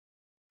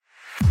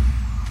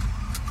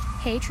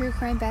Hey True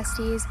Crime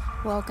Besties,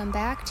 welcome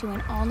back to an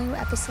all-new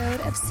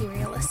episode of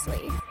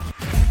Seriously.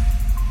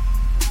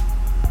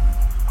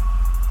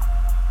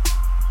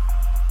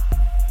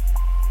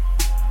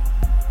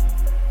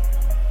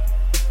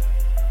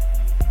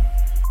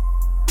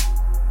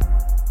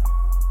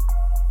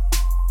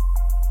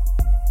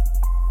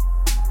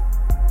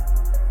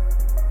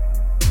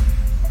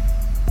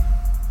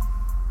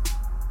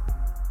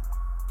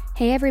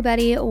 Hey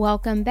everybody,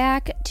 welcome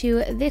back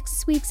to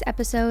this week's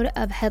episode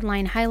of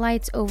Headline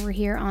Highlights over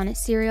here on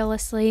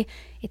Seriously.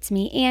 It's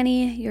me,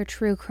 Annie, your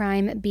true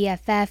crime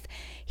BFF,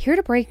 here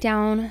to break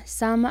down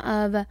some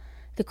of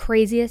the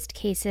craziest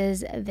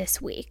cases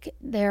this week.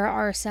 There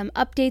are some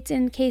updates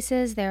in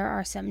cases, there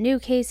are some new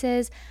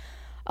cases.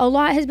 A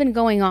lot has been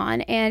going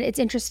on, and it's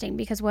interesting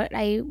because what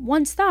I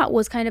once thought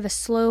was kind of a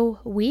slow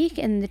week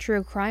in the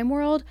true crime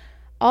world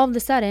all of a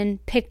sudden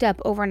picked up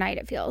overnight,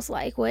 it feels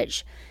like,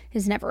 which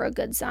is never a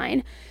good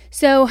sign.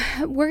 So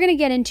we're going to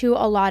get into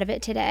a lot of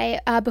it today.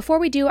 Before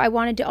we do, I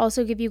wanted to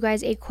also give you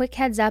guys a quick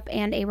heads up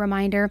and a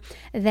reminder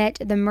that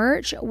the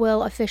merch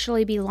will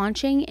officially be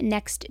launching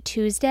next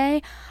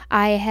Tuesday.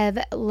 I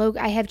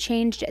have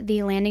changed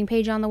the landing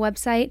page on the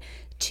website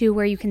to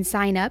where you can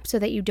sign up so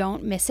that you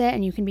don't miss it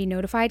and you can be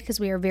notified, because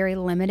we are very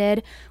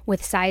limited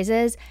with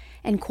sizes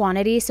and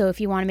quantity. So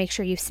if you want to make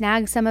sure you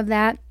snag some of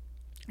that,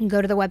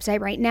 go to the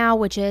website right now,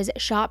 which is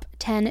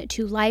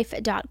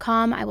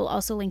shop10tolife.com. I will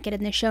also link it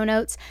in the show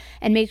notes,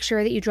 and make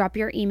sure that you drop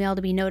your email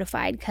to be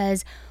notified,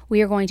 because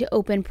we are going to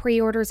open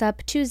pre-orders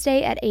up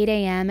Tuesday at 8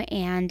 a.m.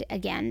 And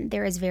again,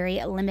 there is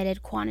very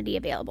limited quantity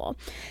available.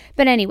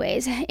 But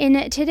anyways,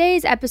 in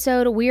today's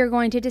episode, we are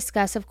going to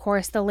discuss, of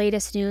course, the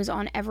latest news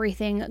on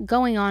everything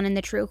going on in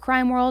the true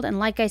crime world. And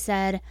like I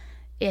said,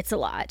 it's a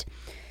lot.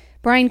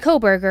 Bryan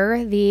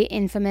Kohberger, the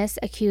infamous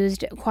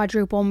accused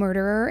quadruple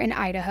murderer in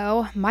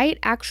Idaho, might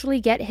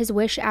actually get his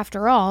wish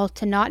after all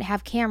to not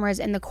have cameras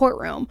in the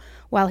courtroom,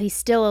 while he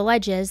still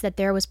alleges that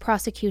there was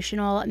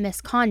prosecutorial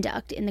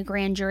misconduct in the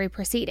grand jury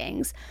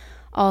proceedings.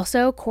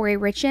 Also, Kouri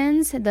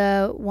Richins,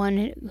 the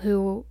one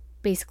who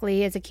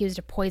basically is accused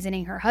of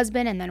poisoning her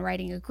husband and then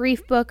writing a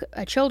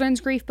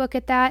children's grief book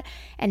at that,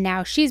 and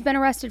now she's been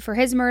arrested for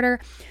his murder.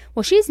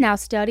 Well, she's now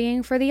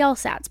studying for the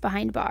LSATs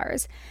behind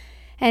bars.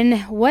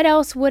 And what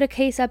else would a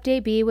case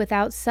update be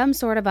without some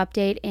sort of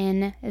update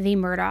in the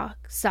Murdaugh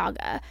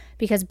saga?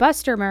 Because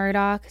Buster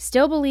Murdaugh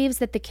still believes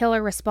that the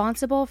killer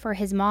responsible for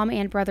his mom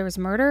and brother's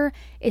murder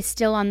is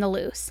still on the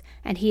loose,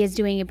 and he is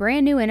doing a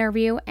brand new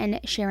interview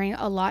and sharing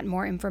a lot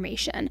more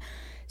information.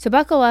 So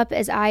buckle up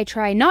as I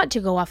try not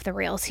to go off the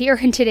rails here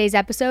in today's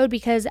episode,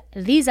 because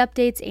these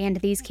updates and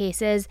these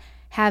cases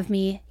have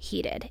me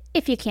heated,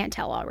 if you can't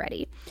tell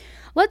already.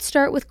 Let's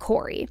start with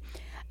Kouri.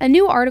 A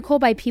new article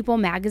by People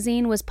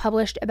magazine was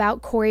published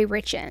about Kouri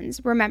Richins.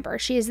 Remember,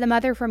 she is the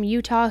mother from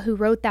Utah who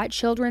wrote that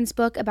children's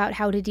book about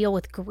how to deal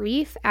with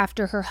grief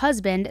after her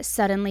husband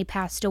suddenly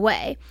passed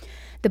away.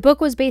 The book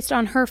was based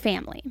on her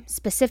family,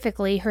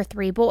 specifically her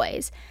 3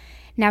 boys.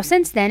 Now,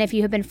 since then, if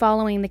you have been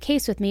following the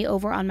case with me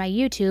over on my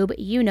YouTube,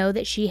 you know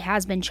that she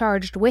has been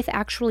charged with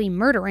actually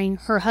murdering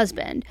her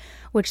husband,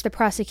 which the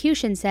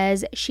prosecution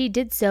says she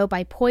did so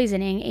by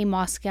poisoning a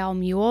Moscow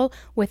mule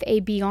with a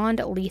beyond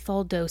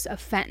lethal dose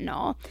of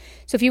fentanyl.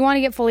 So if you want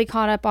to get fully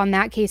caught up on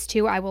that case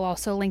too, I will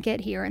also link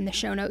it here in the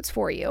show notes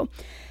for you.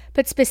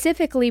 But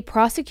specifically,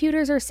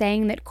 prosecutors are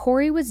saying that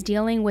Kouri was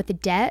dealing with a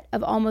debt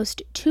of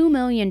almost $2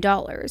 million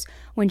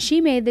when she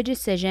made the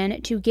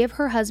decision to give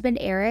her husband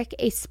Eric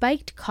a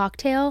spiked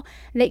cocktail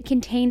that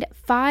contained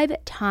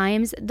 5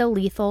 times the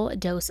lethal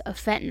dose of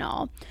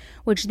fentanyl,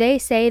 which they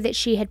say that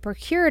she had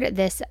procured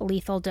this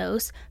lethal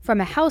dose from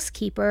a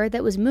housekeeper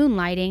that was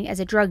moonlighting as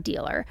a drug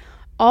dealer,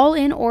 all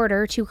in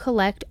order to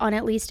collect on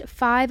at least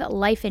 5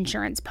 life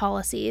insurance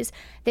policies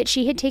that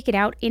she had taken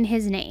out in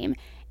his name,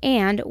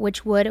 and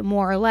which would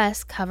more or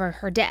less cover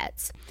her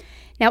debts.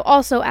 Now,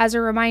 also, as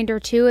a reminder,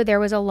 too, there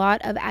was a lot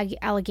of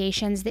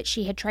allegations that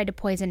she had tried to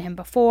poison him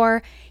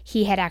before.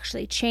 He had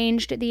actually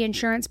changed the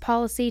insurance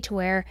policy to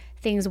where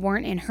things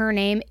weren't in her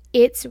name.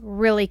 It's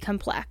really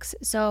complex.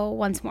 So,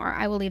 once more,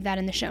 I will leave that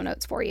in the show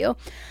notes for you.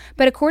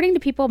 But according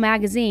to People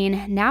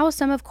magazine, now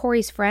some of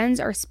Kouri's friends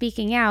are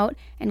speaking out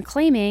and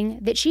claiming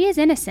that she is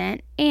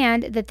innocent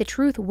and that the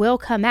truth will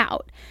come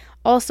out,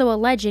 also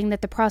alleging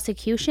that the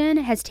prosecution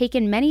has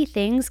taken many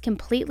things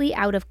completely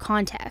out of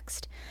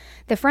context.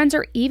 The friends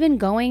are even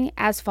going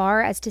as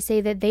far as to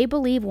say that they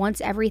believe once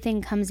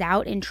everything comes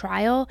out in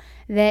trial,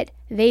 that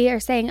they are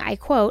saying, I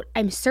quote,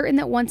 "I'm certain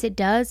that once it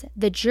does,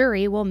 the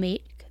jury will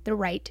make the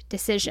right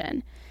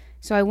decision."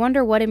 So I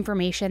wonder what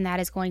information that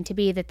is going to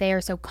be that they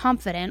are so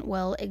confident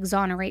will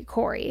exonerate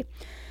Kouri.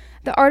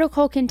 The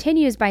article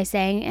continues by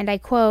saying, and I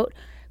quote,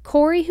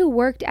 "Kouri, who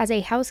worked as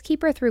a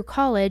housekeeper through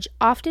college,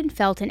 often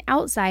felt an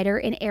outsider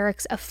in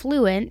Eric's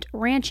affluent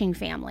ranching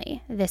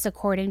family," this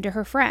according to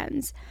her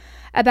friends.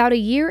 About a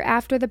year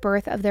after the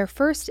birth of their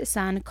first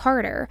son,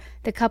 Carter,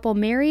 the couple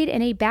married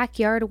in a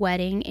backyard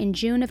wedding in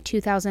June of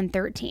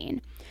 2013.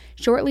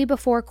 Shortly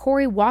before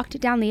Kouri walked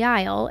down the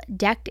aisle,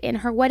 decked in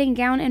her wedding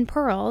gown and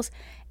pearls,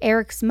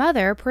 Eric's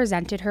mother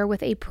presented her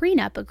with a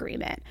prenup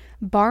agreement,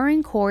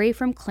 barring Kouri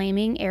from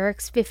claiming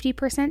Eric's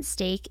 50%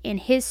 stake in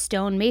his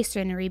stone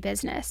masonry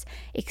business,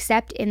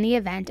 except in the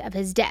event of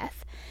his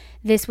death.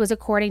 This was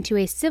according to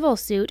a civil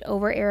suit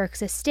over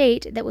Eric's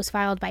estate that was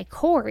filed by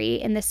Kouri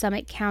in the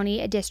Summit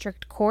County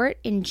District Court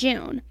in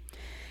June.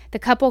 The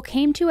couple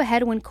came to a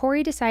head when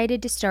Kouri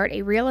decided to start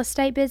a real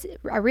estate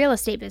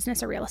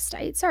business a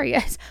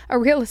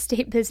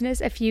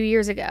few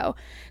years ago.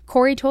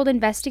 Kouri told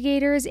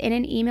investigators in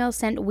an email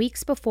sent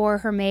weeks before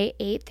her May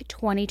 8,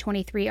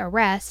 2023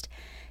 arrest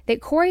that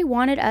Kouri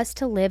wanted us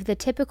to live the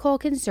typical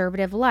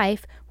conservative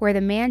life where the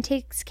man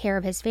takes care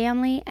of his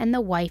family and the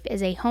wife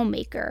is a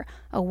homemaker,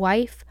 a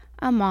wife,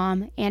 a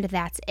mom, and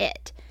that's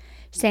it,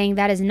 saying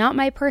that is not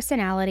my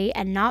personality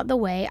and not the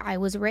way I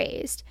was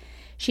raised.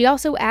 She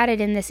also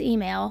added in this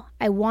email,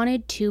 I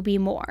wanted to be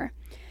more.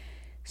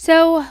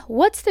 So,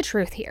 what's the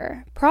truth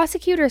here?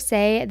 Prosecutors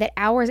say that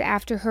hours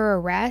after her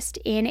arrest,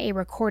 in a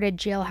recorded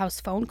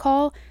jailhouse phone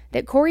call,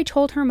 that Kouri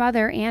told her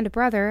mother and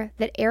brother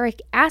that Eric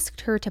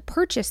asked her to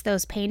purchase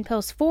those pain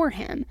pills for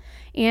him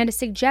and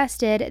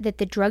suggested that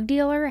the drug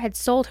dealer had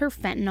sold her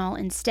fentanyl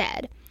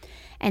instead.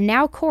 And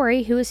now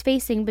Kouri, who is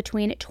facing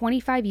between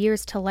 25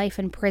 years to life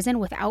in prison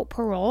without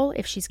parole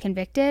if she's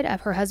convicted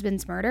of her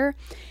husband's murder,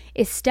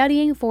 is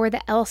studying for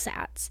the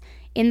LSATs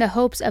in the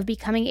hopes of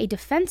becoming a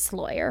defense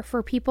lawyer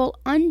for people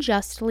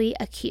unjustly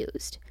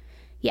accused.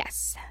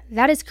 Yes,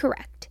 that is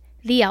correct.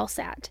 The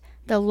LSAT,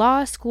 the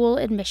law school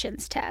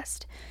admissions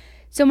test.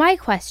 So my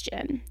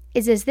question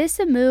is this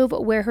a move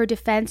where her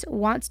defense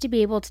wants to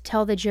be able to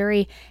tell the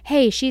jury,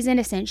 hey, she's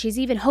innocent, she's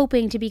even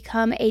hoping to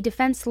become a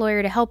defense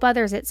lawyer to help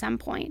others at some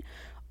point?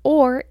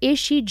 Or is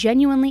she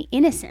genuinely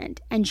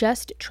innocent and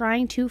just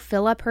trying to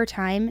fill up her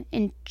time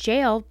in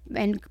jail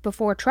and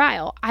before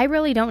trial? I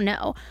really don't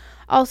know.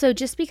 Also,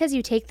 just because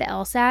you take the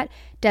LSAT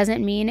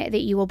doesn't mean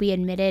that you will be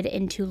admitted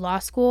into law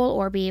school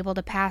or be able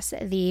to pass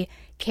the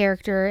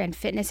character and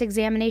fitness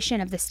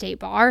examination of the state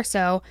bar.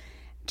 So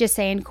just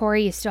saying,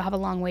 Kouri, you still have a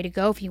long way to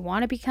go if you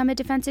want to become a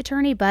defense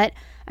attorney, but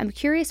I'm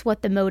curious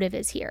what the motive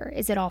is here.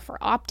 Is it all for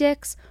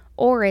optics,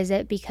 or is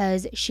it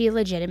because she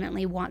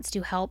legitimately wants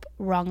to help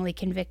wrongly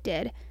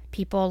convicted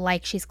people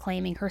like she's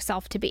claiming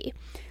herself to be?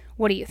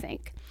 What do you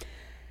think?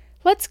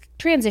 Let's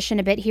transition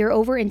a bit here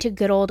over into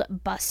good old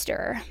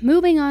Buster.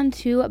 Moving on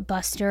to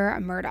Buster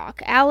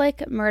Murdaugh, Alec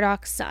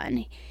Murdaugh's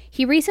son.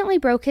 He recently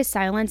broke his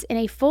silence in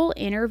a full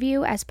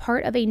interview as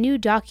part of a new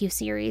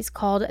docuseries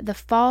called The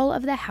Fall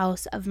of the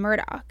House of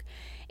Murdaugh.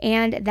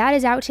 And that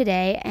is out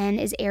today and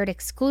is aired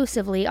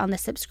exclusively on the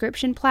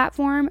subscription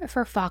platform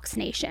for Fox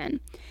Nation.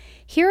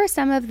 Here are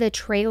some of the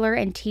trailer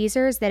and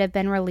teasers that have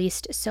been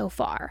released so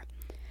far.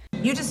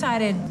 You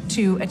decided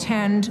to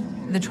attend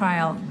the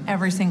trial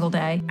every single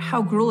day.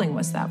 How grueling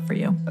was that for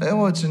you?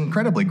 Well, it's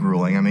incredibly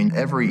grueling. I mean,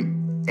 every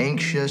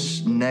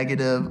anxious,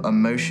 negative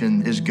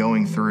emotion is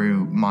going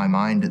through my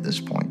mind at this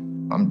point.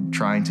 I'm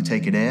trying to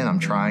take it in. I'm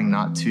trying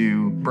not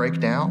to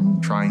break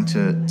down, trying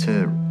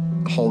to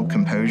hold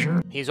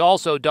composure. He's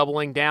also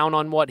doubling down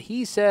on what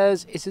he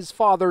says is his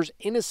father's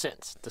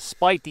innocence,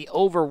 despite the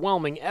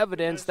overwhelming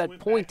evidence that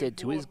pointed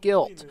to his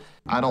guilt.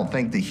 I don't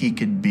think that he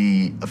could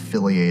be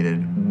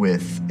affiliated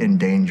with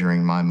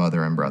endangering my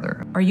mother and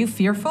brother. Are you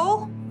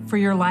fearful for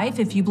your life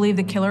if you believe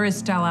the killer is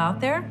still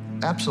out there?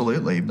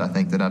 Absolutely. I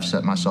think that I've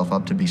set myself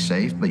up to be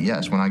safe, but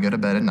yes, when I go to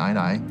bed at night,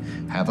 I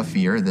have a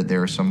fear that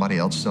there is somebody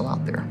else still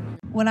out there.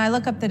 When I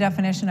look up the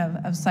definition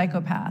of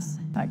psychopath,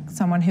 like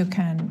someone who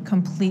can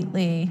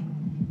completely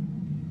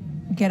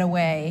get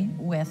away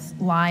with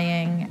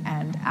lying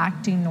and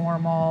acting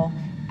normal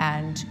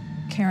and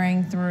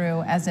carrying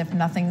through as if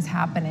nothing's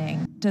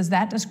happening. Does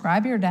that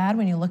describe your dad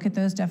when you look at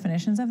those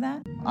definitions of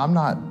that? I'm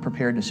not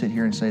prepared to sit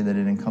here and say that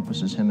it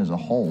encompasses him as a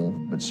whole,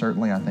 but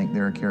certainly I think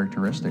there are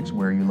characteristics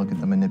where you look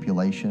at the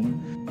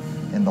manipulation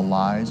and the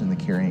lies and the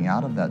carrying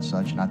out of that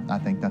such, and I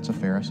think that's a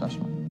fair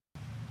assessment.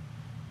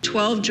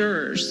 12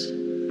 jurors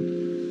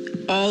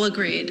all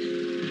agreed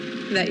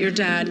that your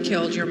dad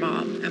killed your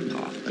mom and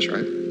Paul. That's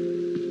right.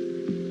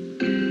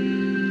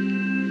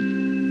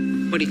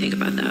 What do you think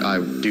about that? I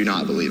do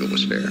not believe it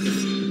was fair.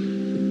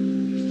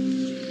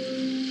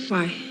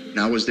 Why?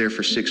 I was there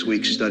for 6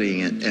 weeks studying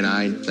it, and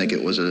I think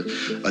it was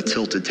a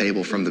tilted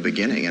table from the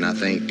beginning. And I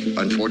think,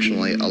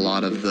 unfortunately, a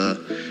lot of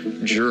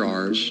the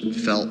jurors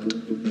felt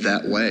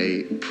that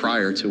way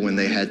prior to when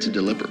they had to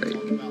deliberate.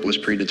 It was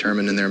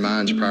predetermined in their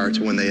minds prior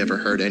to when they ever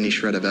heard any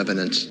shred of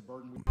evidence.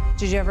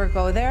 Did you ever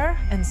go there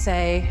and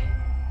say,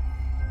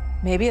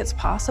 maybe it's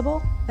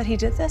possible that he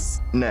did this?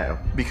 No,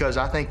 because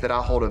I think that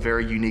I hold a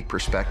very unique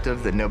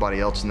perspective that nobody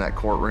else in that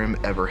courtroom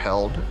ever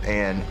held,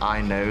 and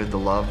I know the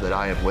love that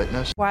I have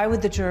witnessed. Why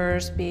would the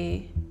jurors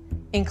be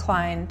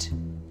inclined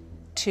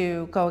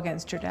to go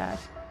against your dad?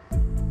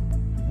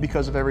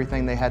 Because of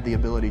everything they had the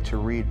ability to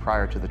read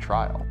prior to the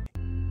trial.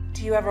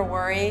 Do you ever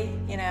worry,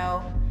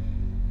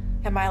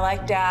 am I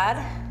like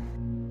Dad?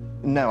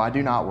 No, I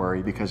do not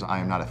worry because I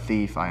am not a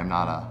thief, I am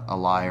not a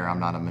liar,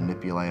 I'm not a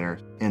manipulator.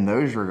 In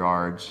those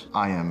regards,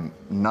 I am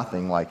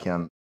nothing like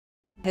him.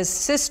 His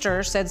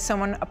sister said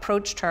someone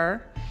approached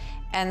her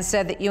and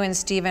said that you and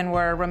Stephen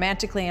were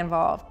romantically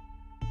involved.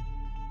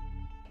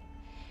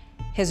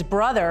 His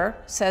brother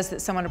says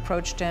that someone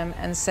approached him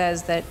and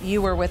says that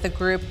you were with a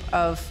group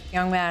of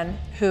young men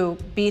who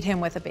beat him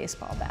with a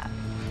baseball bat.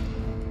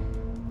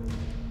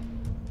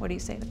 What do you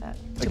say to that?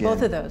 To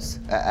both of those?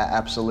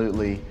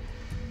 Absolutely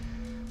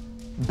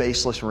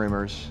baseless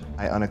rumors.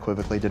 I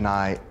unequivocally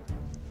deny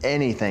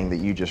anything that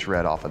you just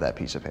read off of that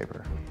piece of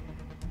paper.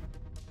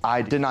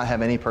 I did not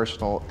have any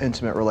personal,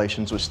 intimate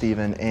relations with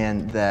Stephen,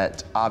 and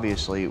that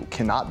obviously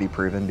cannot be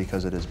proven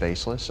because it is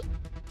baseless.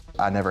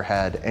 I never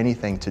had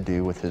anything to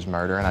do with his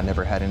murder, and I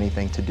never had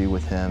anything to do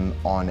with him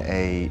on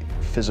a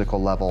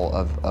physical level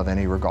of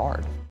any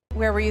regard.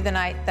 Where were you the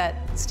night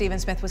that Stephen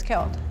Smith was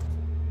killed?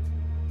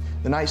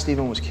 The night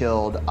Stephen was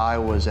killed, I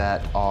was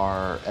at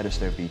our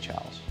Edisto Beach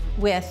house.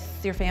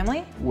 With your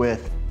family?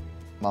 With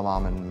my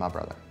mom and my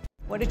brother.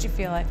 What did you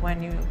feel like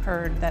when you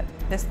heard that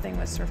this thing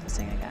was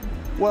surfacing again?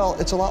 Well,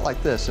 it's a lot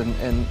like this,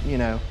 and you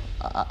know,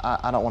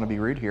 I don't want to be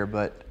rude here,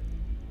 but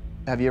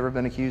have you ever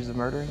been accused of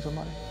murdering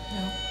somebody?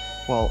 No.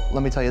 Well,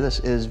 let me tell you, this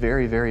is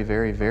very, very,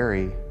 very,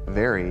 very,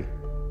 very,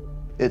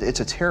 it's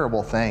a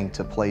terrible thing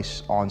to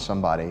place on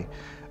somebody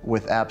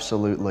with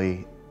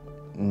absolutely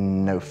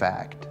no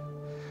fact.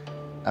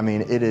 I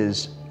mean, it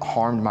has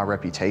harmed my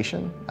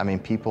reputation. I mean,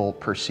 people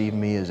perceive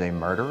me as a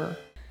murderer.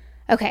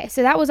 Okay,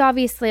 so that was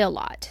obviously a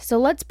lot. So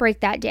let's break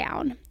that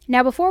down.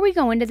 Now, before we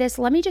go into this,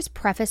 let me just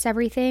preface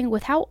everything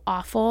with how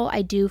awful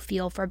I do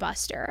feel for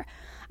Buster.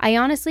 I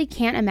honestly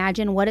can't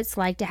imagine what it's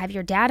like to have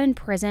your dad in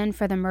prison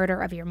for the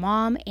murder of your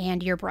mom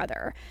and your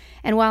brother.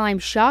 And while I'm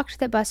shocked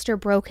that Buster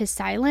broke his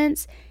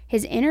silence,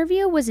 his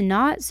interview was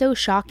not so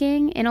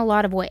shocking in a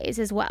lot of ways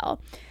as well.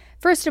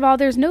 First of all,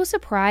 there's no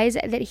surprise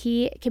that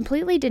he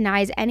completely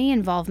denies any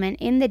involvement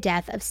in the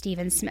death of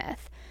Stephen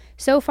Smith.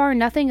 So far,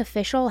 nothing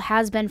official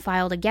has been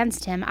filed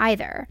against him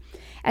either.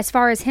 As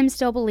far as him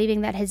still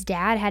believing that his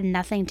dad had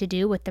nothing to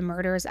do with the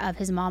murders of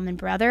his mom and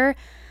brother,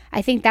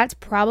 I think that's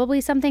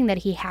probably something that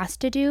he has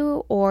to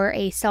do, or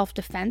a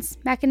self-defense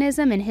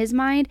mechanism in his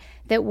mind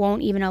that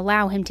won't even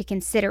allow him to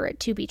consider it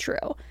to be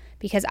true.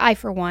 Because I,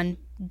 for one,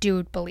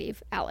 do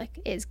believe Alec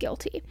is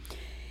guilty.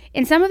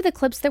 In some of the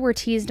clips that were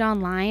teased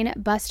online,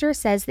 Buster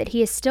says that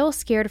he is still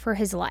scared for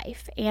his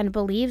life and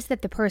believes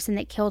that the person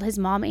that killed his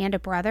mom and a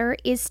brother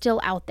is still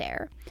out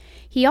there.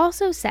 He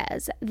also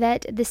says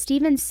that the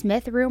Stephen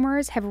Smith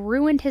rumors have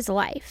ruined his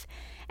life,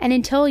 and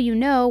until you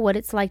know what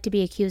it's like to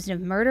be accused of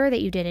murder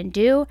that you didn't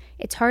do,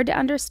 it's hard to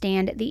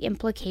understand the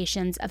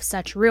implications of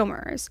such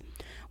rumors.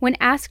 When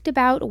asked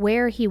about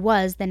where he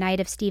was the night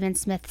of Stephen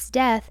Smith's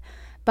death,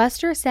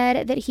 Buster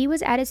said that he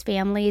was at his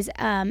family's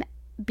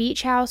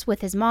beach house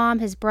with his mom,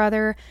 his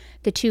brother,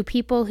 the two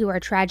people who are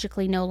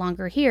tragically no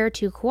longer here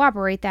to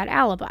corroborate that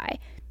alibi.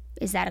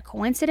 Is that a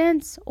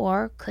coincidence,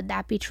 or could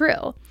that be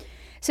true?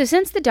 So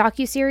since the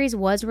docuseries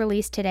was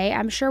released today,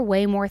 I'm sure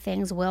way more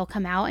things will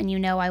come out, and you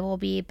know I will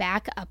be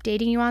back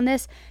updating you on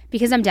this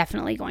because I'm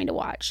definitely going to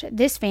watch.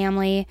 This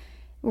family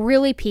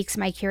really piques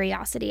my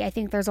curiosity. I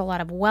think there's a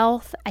lot of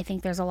wealth. I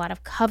think there's a lot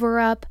of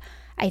cover-up.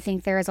 I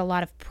think there is a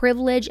lot of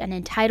privilege and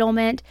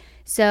entitlement.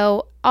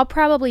 So I'll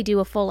probably do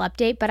a full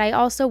update, but I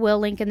also will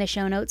link in the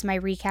show notes my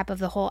recap of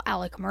the whole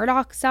Alec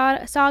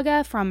Murdaugh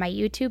saga from my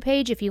YouTube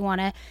page if you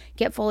want to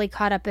get fully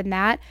caught up in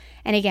that.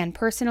 And again,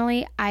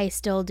 personally, I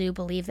still do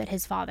believe that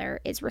his father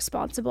is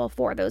responsible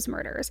for those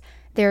murders.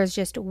 There's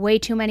just way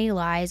too many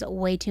lies,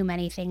 way too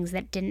many things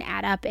that didn't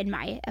add up in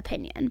my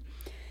opinion.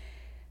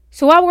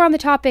 So while we're on the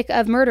topic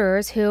of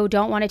murderers who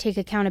don't want to take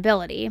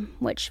accountability,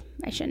 which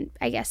I shouldn't,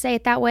 I guess, say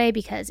it that way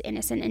because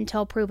innocent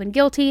until proven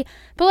guilty,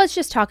 but let's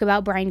just talk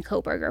about Bryan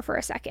Kohberger for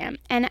a second.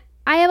 And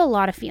I have a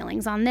lot of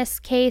feelings on this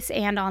case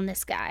and on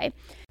this guy.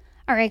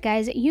 All right,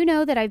 guys, you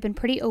know that I've been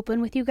pretty open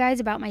with you guys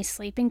about my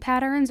sleeping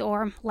patterns,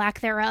 or lack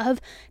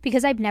thereof,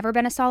 because I've never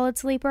been a solid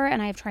sleeper,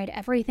 and I've tried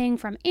everything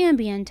from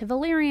Ambien to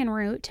valerian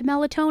root to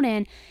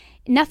melatonin.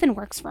 Nothing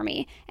works for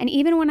me, and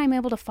even when I'm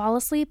able to fall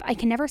asleep, I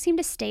can never seem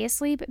to stay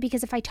asleep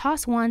because if I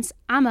toss once,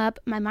 I'm up,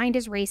 my mind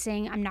is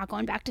racing, I'm not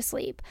going back to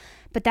sleep.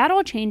 But that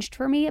all changed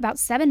for me about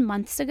 7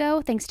 months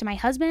ago, thanks to my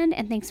husband,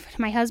 and thanks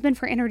to my husband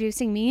for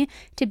introducing me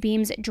to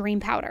Beam's Dream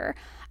Powder.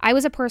 I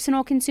was a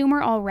personal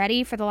consumer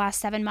already for the last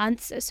 7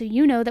 months, so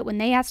you know that when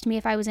they asked me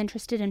if I was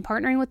interested in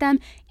partnering with them,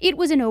 it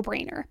was a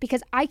no-brainer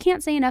because I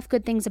can't say enough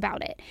good things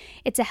about it.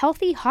 It's a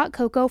healthy hot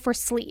cocoa for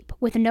sleep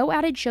with no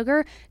added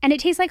sugar, and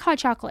it tastes like hot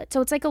chocolate, so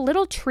it's like a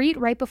little treat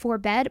right before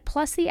bed,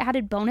 plus the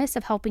added bonus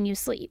of helping you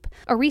sleep.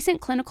 A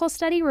recent clinical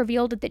study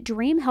revealed that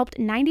Dream helped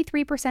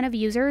 93% of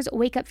users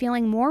wake up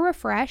feeling more refreshed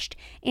refreshed,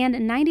 and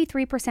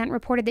 93%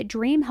 reported that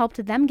Dream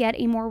helped them get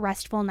a more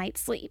restful night's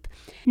sleep.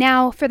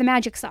 Now, for the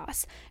magic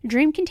sauce.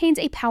 Dream contains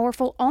a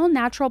powerful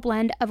all-natural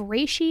blend of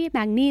reishi,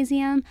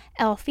 magnesium,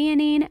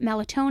 L-theanine,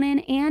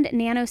 melatonin, and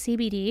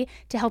nano-CBD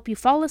to help you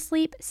fall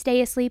asleep,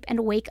 stay asleep, and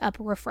wake up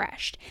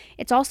refreshed.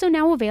 It's also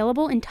now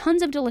available in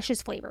tons of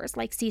delicious flavors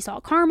like sea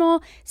salt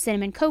caramel,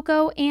 cinnamon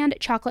cocoa, and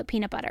chocolate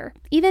peanut butter.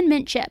 Even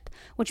mint chip,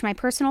 which my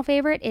personal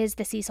favorite is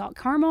the sea salt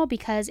caramel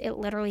because it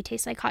literally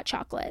tastes like hot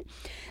chocolate.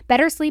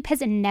 Better sleep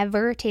has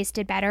never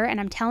tasted better, and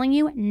I'm telling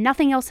you,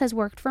 nothing else has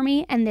worked for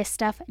me, and this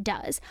stuff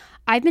does.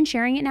 I've been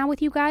sharing it now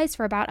with you guys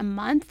for about a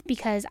month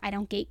because I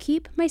don't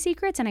gatekeep my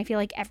secrets, and I feel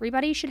like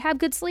everybody should have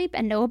good sleep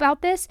and know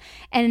about this,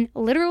 and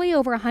literally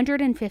over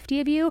 150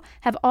 of you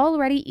have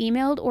already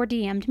emailed or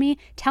DM'd me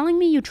telling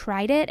me you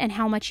tried it and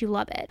how much you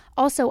love it.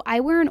 Also, I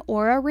wear an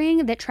Oura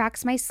ring that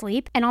tracks my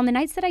sleep, and on the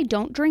nights that I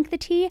don't drink the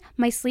tea,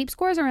 my sleep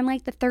scores are in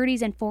like the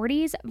 30s and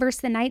 40s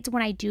versus the nights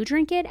when I do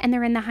drink it and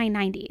they're in the high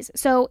 90s.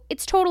 So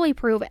it's totally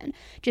proven.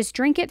 Just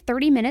drink it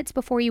 30 minutes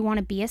before you want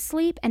to be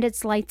asleep and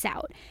it's lights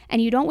out.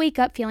 And you don't wake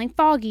up feeling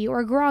foggy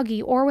or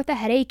groggy or with a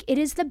headache. It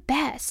is the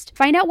best.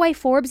 Find out why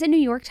Forbes and New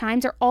York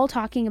Times are all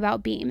talking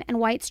about Beam and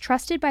why it's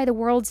trusted by the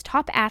world's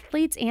top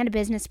athletes and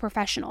business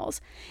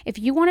professionals. If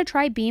you want to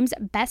try Beam's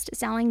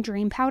best-selling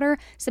Dream Powder,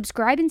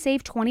 subscribe and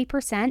save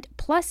 20%,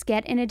 plus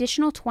get an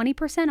additional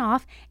 20%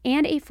 off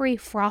and a free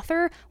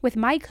frother with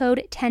my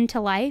code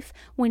 10TOLIFE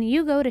when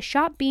you go to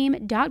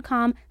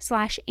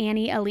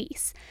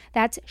shopbeam.com/AnnieElise.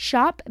 That's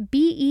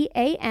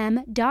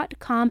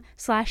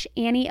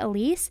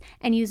shopbeam.com/AnnieElise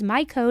and use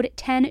my code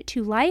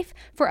 10TOLIFE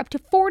for up to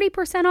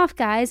 40% off,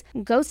 guys.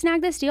 Go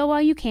snag this deal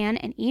while you can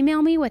and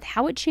email me with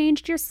how it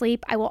changed your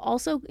sleep. I will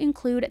also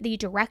include the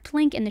direct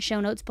link in the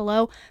show notes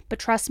below, but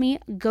trust me,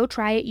 go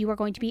try it. You are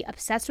going to be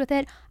obsessed with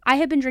it. I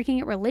have been drinking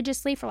it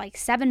religiously for like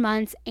 7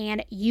 months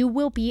and you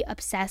will be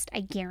obsessed,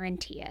 I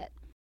guarantee it.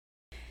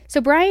 So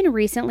Bryan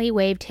recently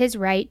waived his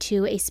right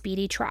to a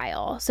speedy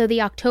trial, so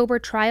the October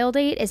trial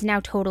date is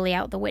now totally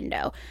out the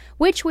window,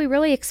 which we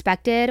really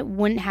expected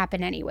wouldn't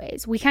happen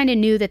anyways. We kind of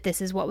knew that this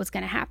is what was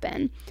going to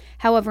happen.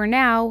 However,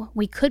 now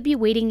we could be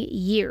waiting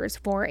years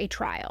for a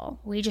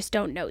trial. We just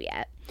don't know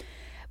yet.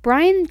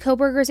 Bryan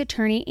Kohberger's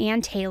attorney,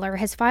 Ann Taylor,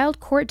 has filed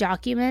court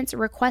documents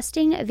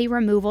requesting the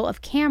removal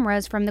of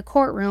cameras from the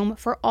courtroom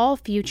for all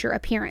future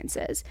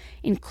appearances,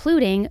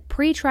 including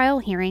pre-trial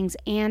hearings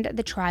and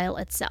the trial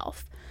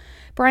itself.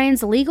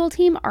 Bryan's legal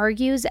team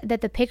argues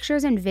that the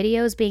pictures and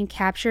videos being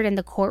captured in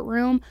the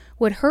courtroom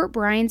would hurt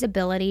Bryan's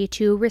ability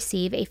to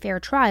receive a fair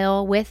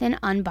trial with an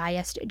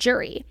unbiased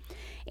jury.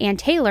 Ann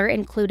Taylor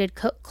included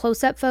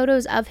close-up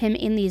photos of him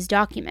in these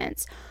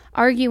documents,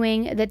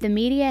 arguing that the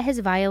media has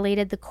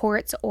violated the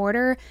court's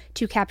order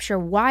to capture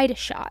wide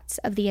shots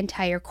of the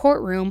entire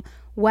courtroom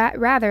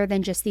rather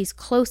than just these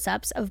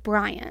close-ups of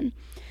Bryan.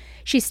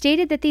 She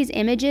stated that these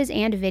images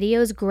and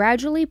videos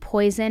gradually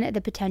poison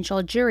the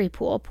potential jury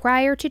pool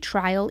prior to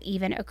trial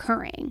even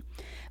occurring.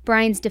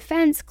 Bryan's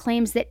defense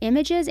claims that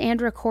images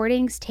and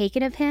recordings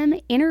taken of him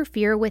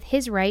interfere with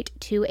his right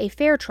to a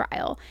fair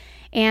trial,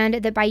 and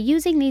that by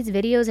using these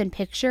videos and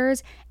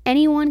pictures,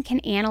 anyone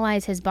can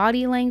analyze his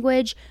body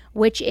language,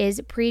 which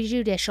is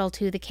prejudicial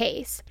to the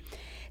case.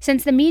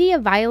 Since the media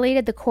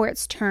violated the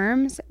court's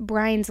terms,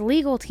 Bryan's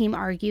legal team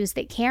argues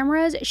that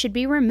cameras should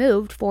be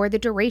removed for the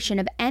duration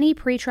of any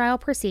pretrial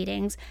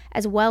proceedings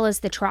as well as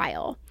the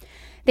trial.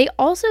 They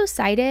also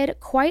cited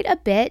quite a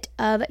bit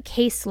of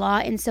case law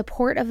in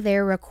support of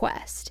their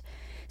request.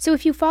 So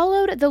if you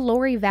followed the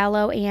Lori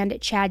Vallow and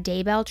Chad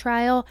Daybell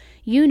trial,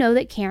 you know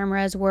that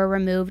cameras were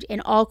removed in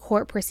all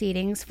court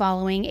proceedings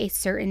following a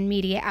certain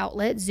media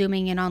outlet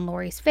zooming in on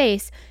Lori's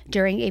face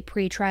during a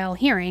pretrial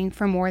hearing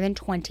for more than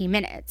 20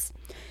 minutes.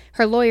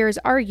 Her lawyers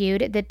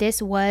argued that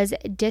this was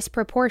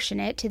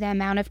disproportionate to the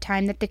amount of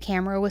time that the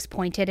camera was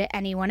pointed at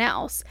anyone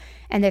else,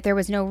 and that there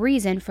was no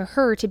reason for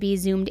her to be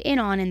zoomed in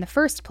on in the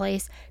first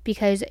place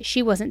because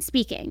she wasn't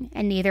speaking,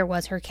 and neither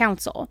was her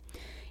counsel.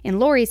 In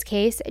Lori's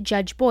case,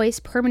 Judge Boyce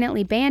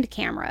permanently banned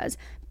cameras,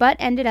 but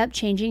ended up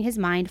changing his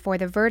mind for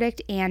the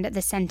verdict and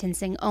the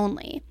sentencing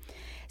only.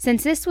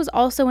 Since this was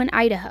also in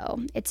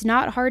Idaho, it's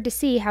not hard to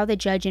see how the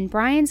judge in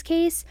Bryan's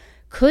case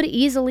could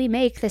easily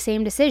make the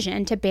same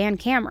decision to ban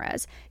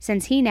cameras,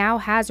 since he now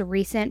has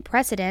recent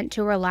precedent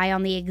to rely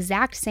on the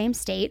exact same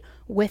state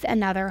with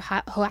another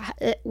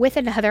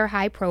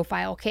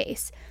high-profile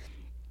case.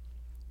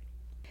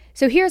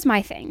 So here's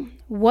my thing.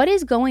 What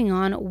is going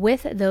on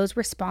with those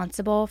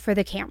responsible for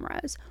the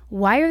cameras?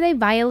 Why are they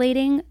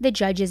violating the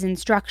judge's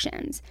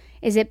instructions?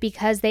 Is it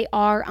because they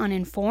are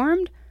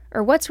uninformed?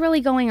 Or what's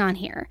really going on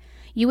here?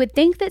 You would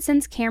think that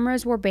since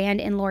cameras were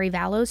banned in Lori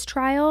Vallow's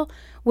trial,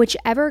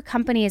 whichever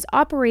company is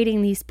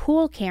operating these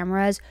pool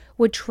cameras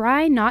would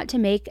try not to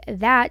make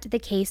that the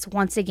case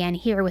once again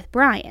here with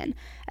Bryan,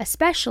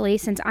 especially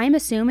since I'm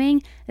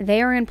assuming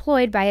they are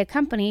employed by a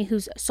company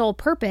whose sole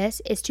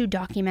purpose is to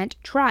document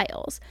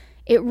trials.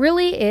 It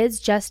really is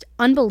just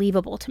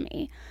unbelievable to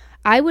me.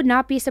 I would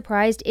not be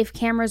surprised if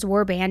cameras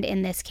were banned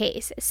in this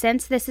case,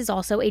 since this is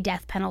also a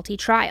death penalty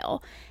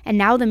trial. And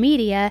now the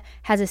media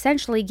has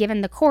essentially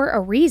given the court a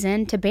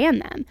reason to ban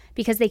them,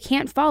 because they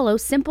can't follow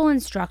simple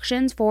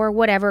instructions for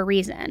whatever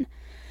reason.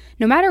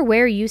 No matter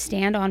where you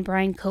stand on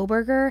Bryan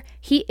Kohberger,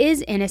 he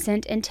is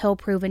innocent until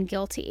proven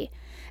guilty.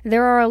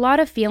 There are a lot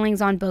of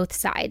feelings on both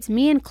sides,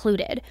 me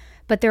included,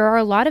 but there are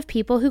a lot of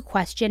people who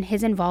question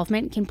his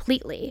involvement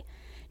completely.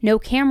 No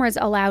cameras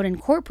allowed in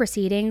court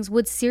proceedings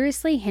would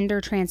seriously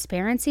hinder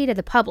transparency to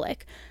the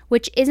public,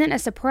 which isn't a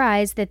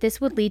surprise that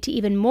this would lead to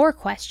even more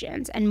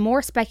questions and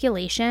more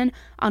speculation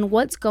on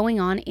what's going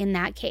on in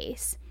that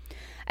case.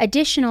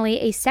 Additionally,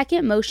 a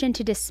second motion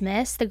to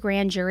dismiss the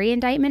grand jury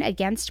indictment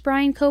against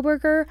Bryan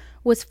Kohberger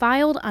was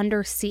filed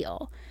under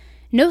seal.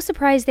 No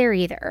surprise there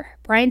either.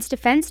 Bryan's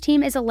defense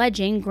team is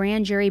alleging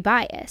grand jury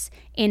bias,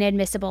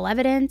 inadmissible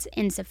evidence,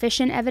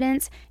 insufficient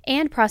evidence,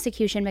 and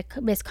prosecution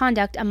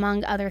misconduct,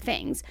 among other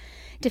things.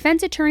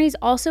 Defense attorneys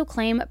also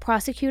claim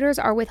prosecutors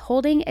are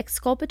withholding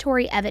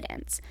exculpatory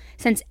evidence.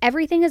 Since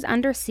everything is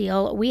under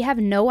seal, we have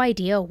no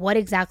idea what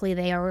exactly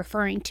they are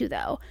referring to,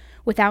 though.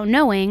 Without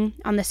knowing,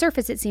 on the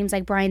surface it seems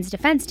like Bryan's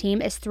defense team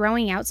is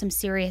throwing out some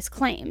serious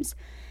claims.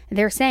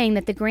 They're saying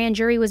that the grand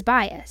jury was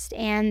biased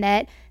and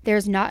that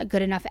there's not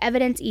good enough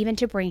evidence even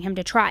to bring him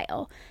to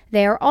trial.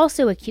 They are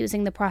also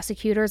accusing the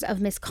prosecutors of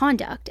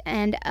misconduct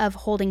and of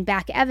holding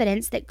back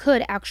evidence that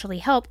could actually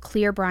help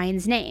clear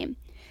Bryan's name.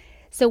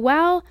 So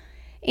while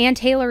Ann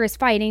Taylor is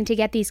fighting to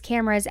get these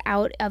cameras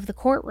out of the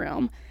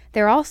courtroom,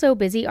 they're also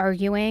busy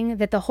arguing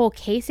that the whole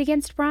case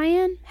against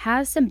Bryan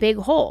has some big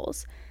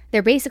holes.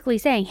 They're basically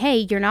saying, hey,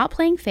 you're not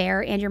playing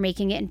fair and you're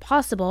making it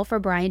impossible for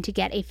Bryan to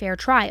get a fair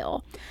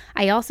trial.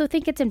 I also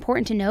think it's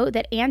important to note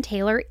that Ann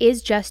Taylor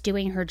is just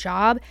doing her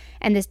job,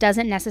 and this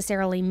doesn't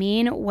necessarily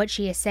mean what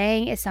she is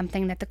saying is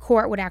something that the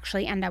court would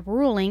actually end up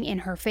ruling in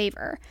her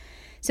favor.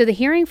 So the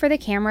hearing for the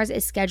cameras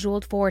is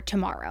scheduled for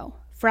tomorrow,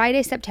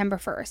 Friday, September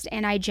 1st,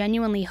 and I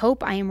genuinely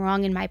hope I am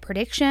wrong in my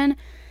prediction,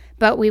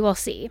 but we will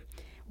see.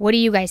 What do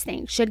you guys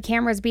think? Should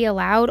cameras be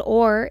allowed,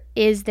 or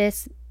is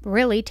this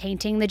really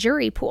tainting the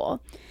jury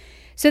pool?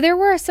 So there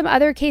were some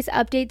other case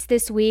updates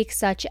this week,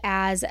 such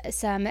as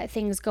some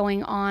things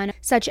going on,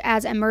 such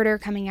as a murder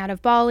coming out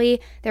of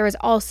Bali. There was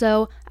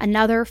also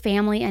another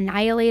family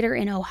annihilator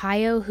in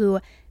Ohio who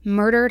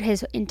murdered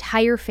his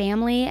entire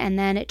family and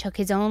then it took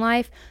his own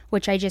life,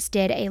 which I just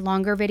did a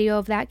longer video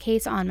of that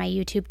case on my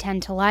YouTube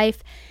 10 to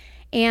Life.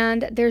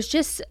 And there's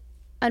just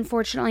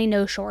unfortunately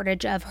no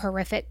shortage of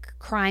horrific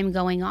crime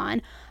going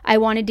on. I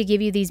wanted to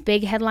give you these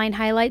big headline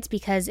highlights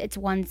because it's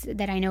ones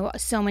that I know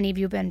so many of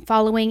you have been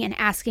following and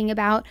asking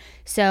about.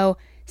 So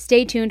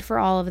stay tuned for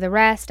all of the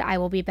rest. I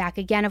will be back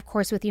again, of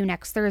course, with you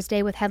next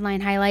Thursday with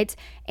headline highlights.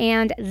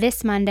 And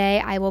this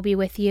Monday, I will be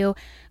with you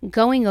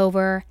going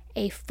over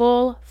a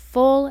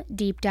full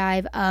deep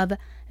dive of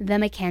the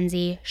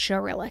Mackenzie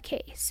Shirilla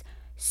case.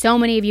 So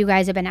many of you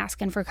guys have been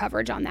asking for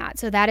coverage on that.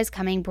 So that is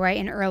coming bright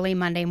and early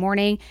Monday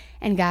morning.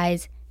 And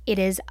guys, it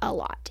is a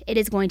lot. It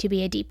is going to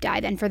be a deep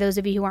dive. And for those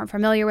of you who aren't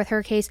familiar with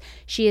her case,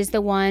 she is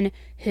the one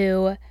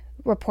who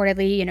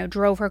reportedly,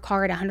 drove her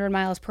car at 100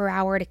 miles per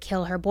hour to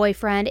kill her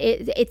boyfriend.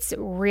 It's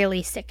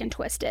really sick and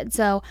twisted.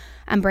 So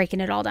I'm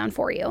breaking it all down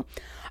for you.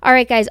 All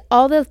right, guys,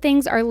 all the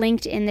things are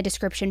linked in the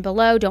description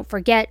below. Don't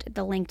forget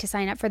the link to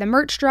sign up for the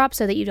merch drop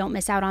so that you don't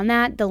miss out on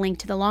that. The link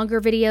to the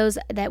longer videos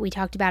that we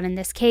talked about in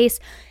this case,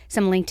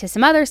 some link to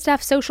some other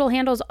stuff, social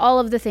handles, all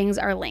of the things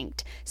are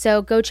linked.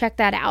 So go check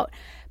that out.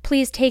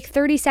 Please take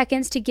 30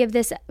 seconds to give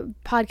this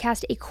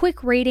podcast a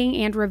quick rating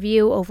and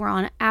review over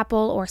on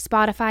Apple or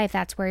Spotify if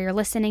that's where you're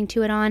listening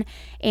to it on.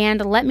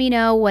 And let me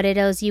know what it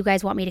is you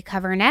guys want me to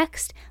cover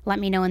next. Let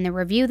me know in the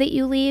review that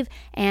you leave.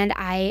 And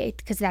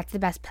because that's the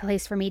best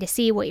place for me to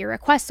see what your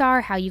requests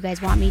are, how you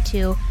guys want me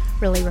to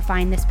really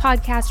refine this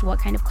podcast, what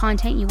kind of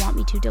content you want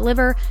me to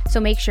deliver. So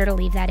make sure to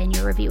leave that in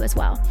your review as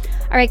well.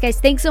 All right, guys,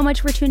 thanks so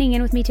much for tuning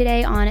in with me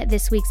today on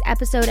this week's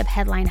episode of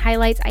Headline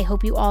Highlights. I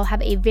hope you all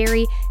have a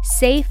very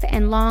safe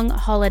and long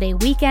holiday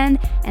weekend,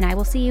 and I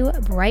will see you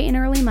bright and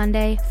early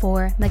Monday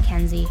for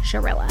Mackenzie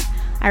Shirilla.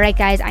 All right,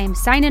 guys, I am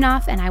signing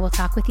off, and I will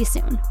talk with you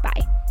soon.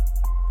 Bye.